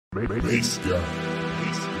MaceGod.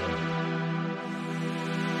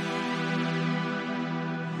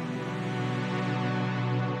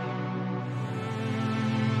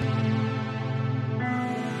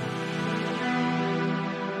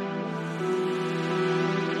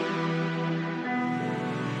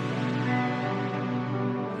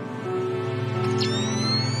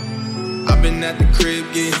 I've been at the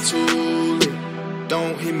crib getting too lit.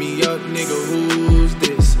 Don't hit me up, nigga, who's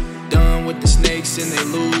this? Done with the snakes and they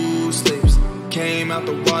loose lips. Came out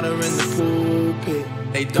the water in the pool pit.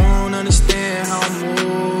 They don't understand how I'm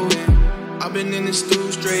moving. I've been in the stew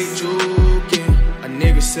straight juking. A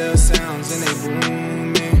nigga sell sounds and they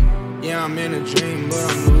booming. Yeah, I'm in a dream, but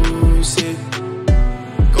I'm lucid.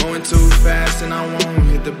 Going too fast and I won't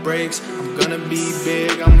hit the brakes. I'm gonna be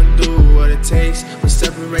big, I'ma do what it takes. What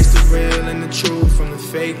separates the real and the true from the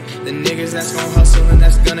fake? The niggas that's gon' hustle and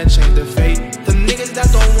that's gonna change their fate. The niggas that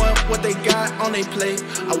don't want what they got on their plate.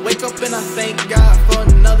 I wake up and I thank God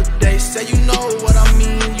for another day. Say you know what I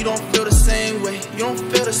mean, you don't feel the same way. You don't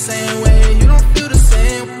feel the same way, you don't feel the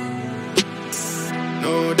same.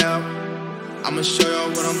 No doubt, I'ma show y'all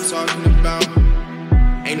what I'm talking about.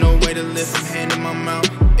 Ain't no way to live from hand in my mouth.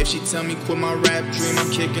 If she tell me quit my rap dream, I'm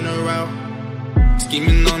kicking her out.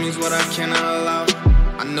 Scheming on me's what I cannot allow.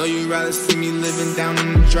 I know you'd rather see me living down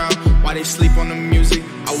in the drought. Why they sleep on the music,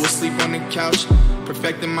 I will sleep on the couch.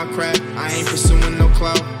 Perfecting my craft, I ain't pursuing no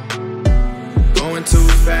clout. Going too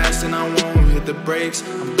fast and I won't hit the brakes.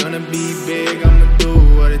 I'm gonna be big, I'ma do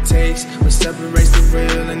what it takes. What separates the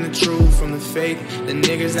real and the true from the fake? The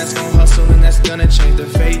niggas that's gon' hustle and that's gonna change their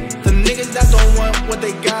fate. The niggas that don't want what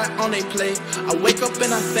they got on their plate. I wake up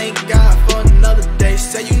and I thank God for another day.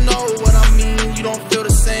 Say you know what I mean, you don't feel the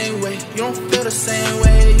same way. You don't feel the same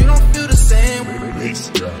way, you don't feel the same way.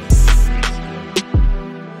 MaceGod.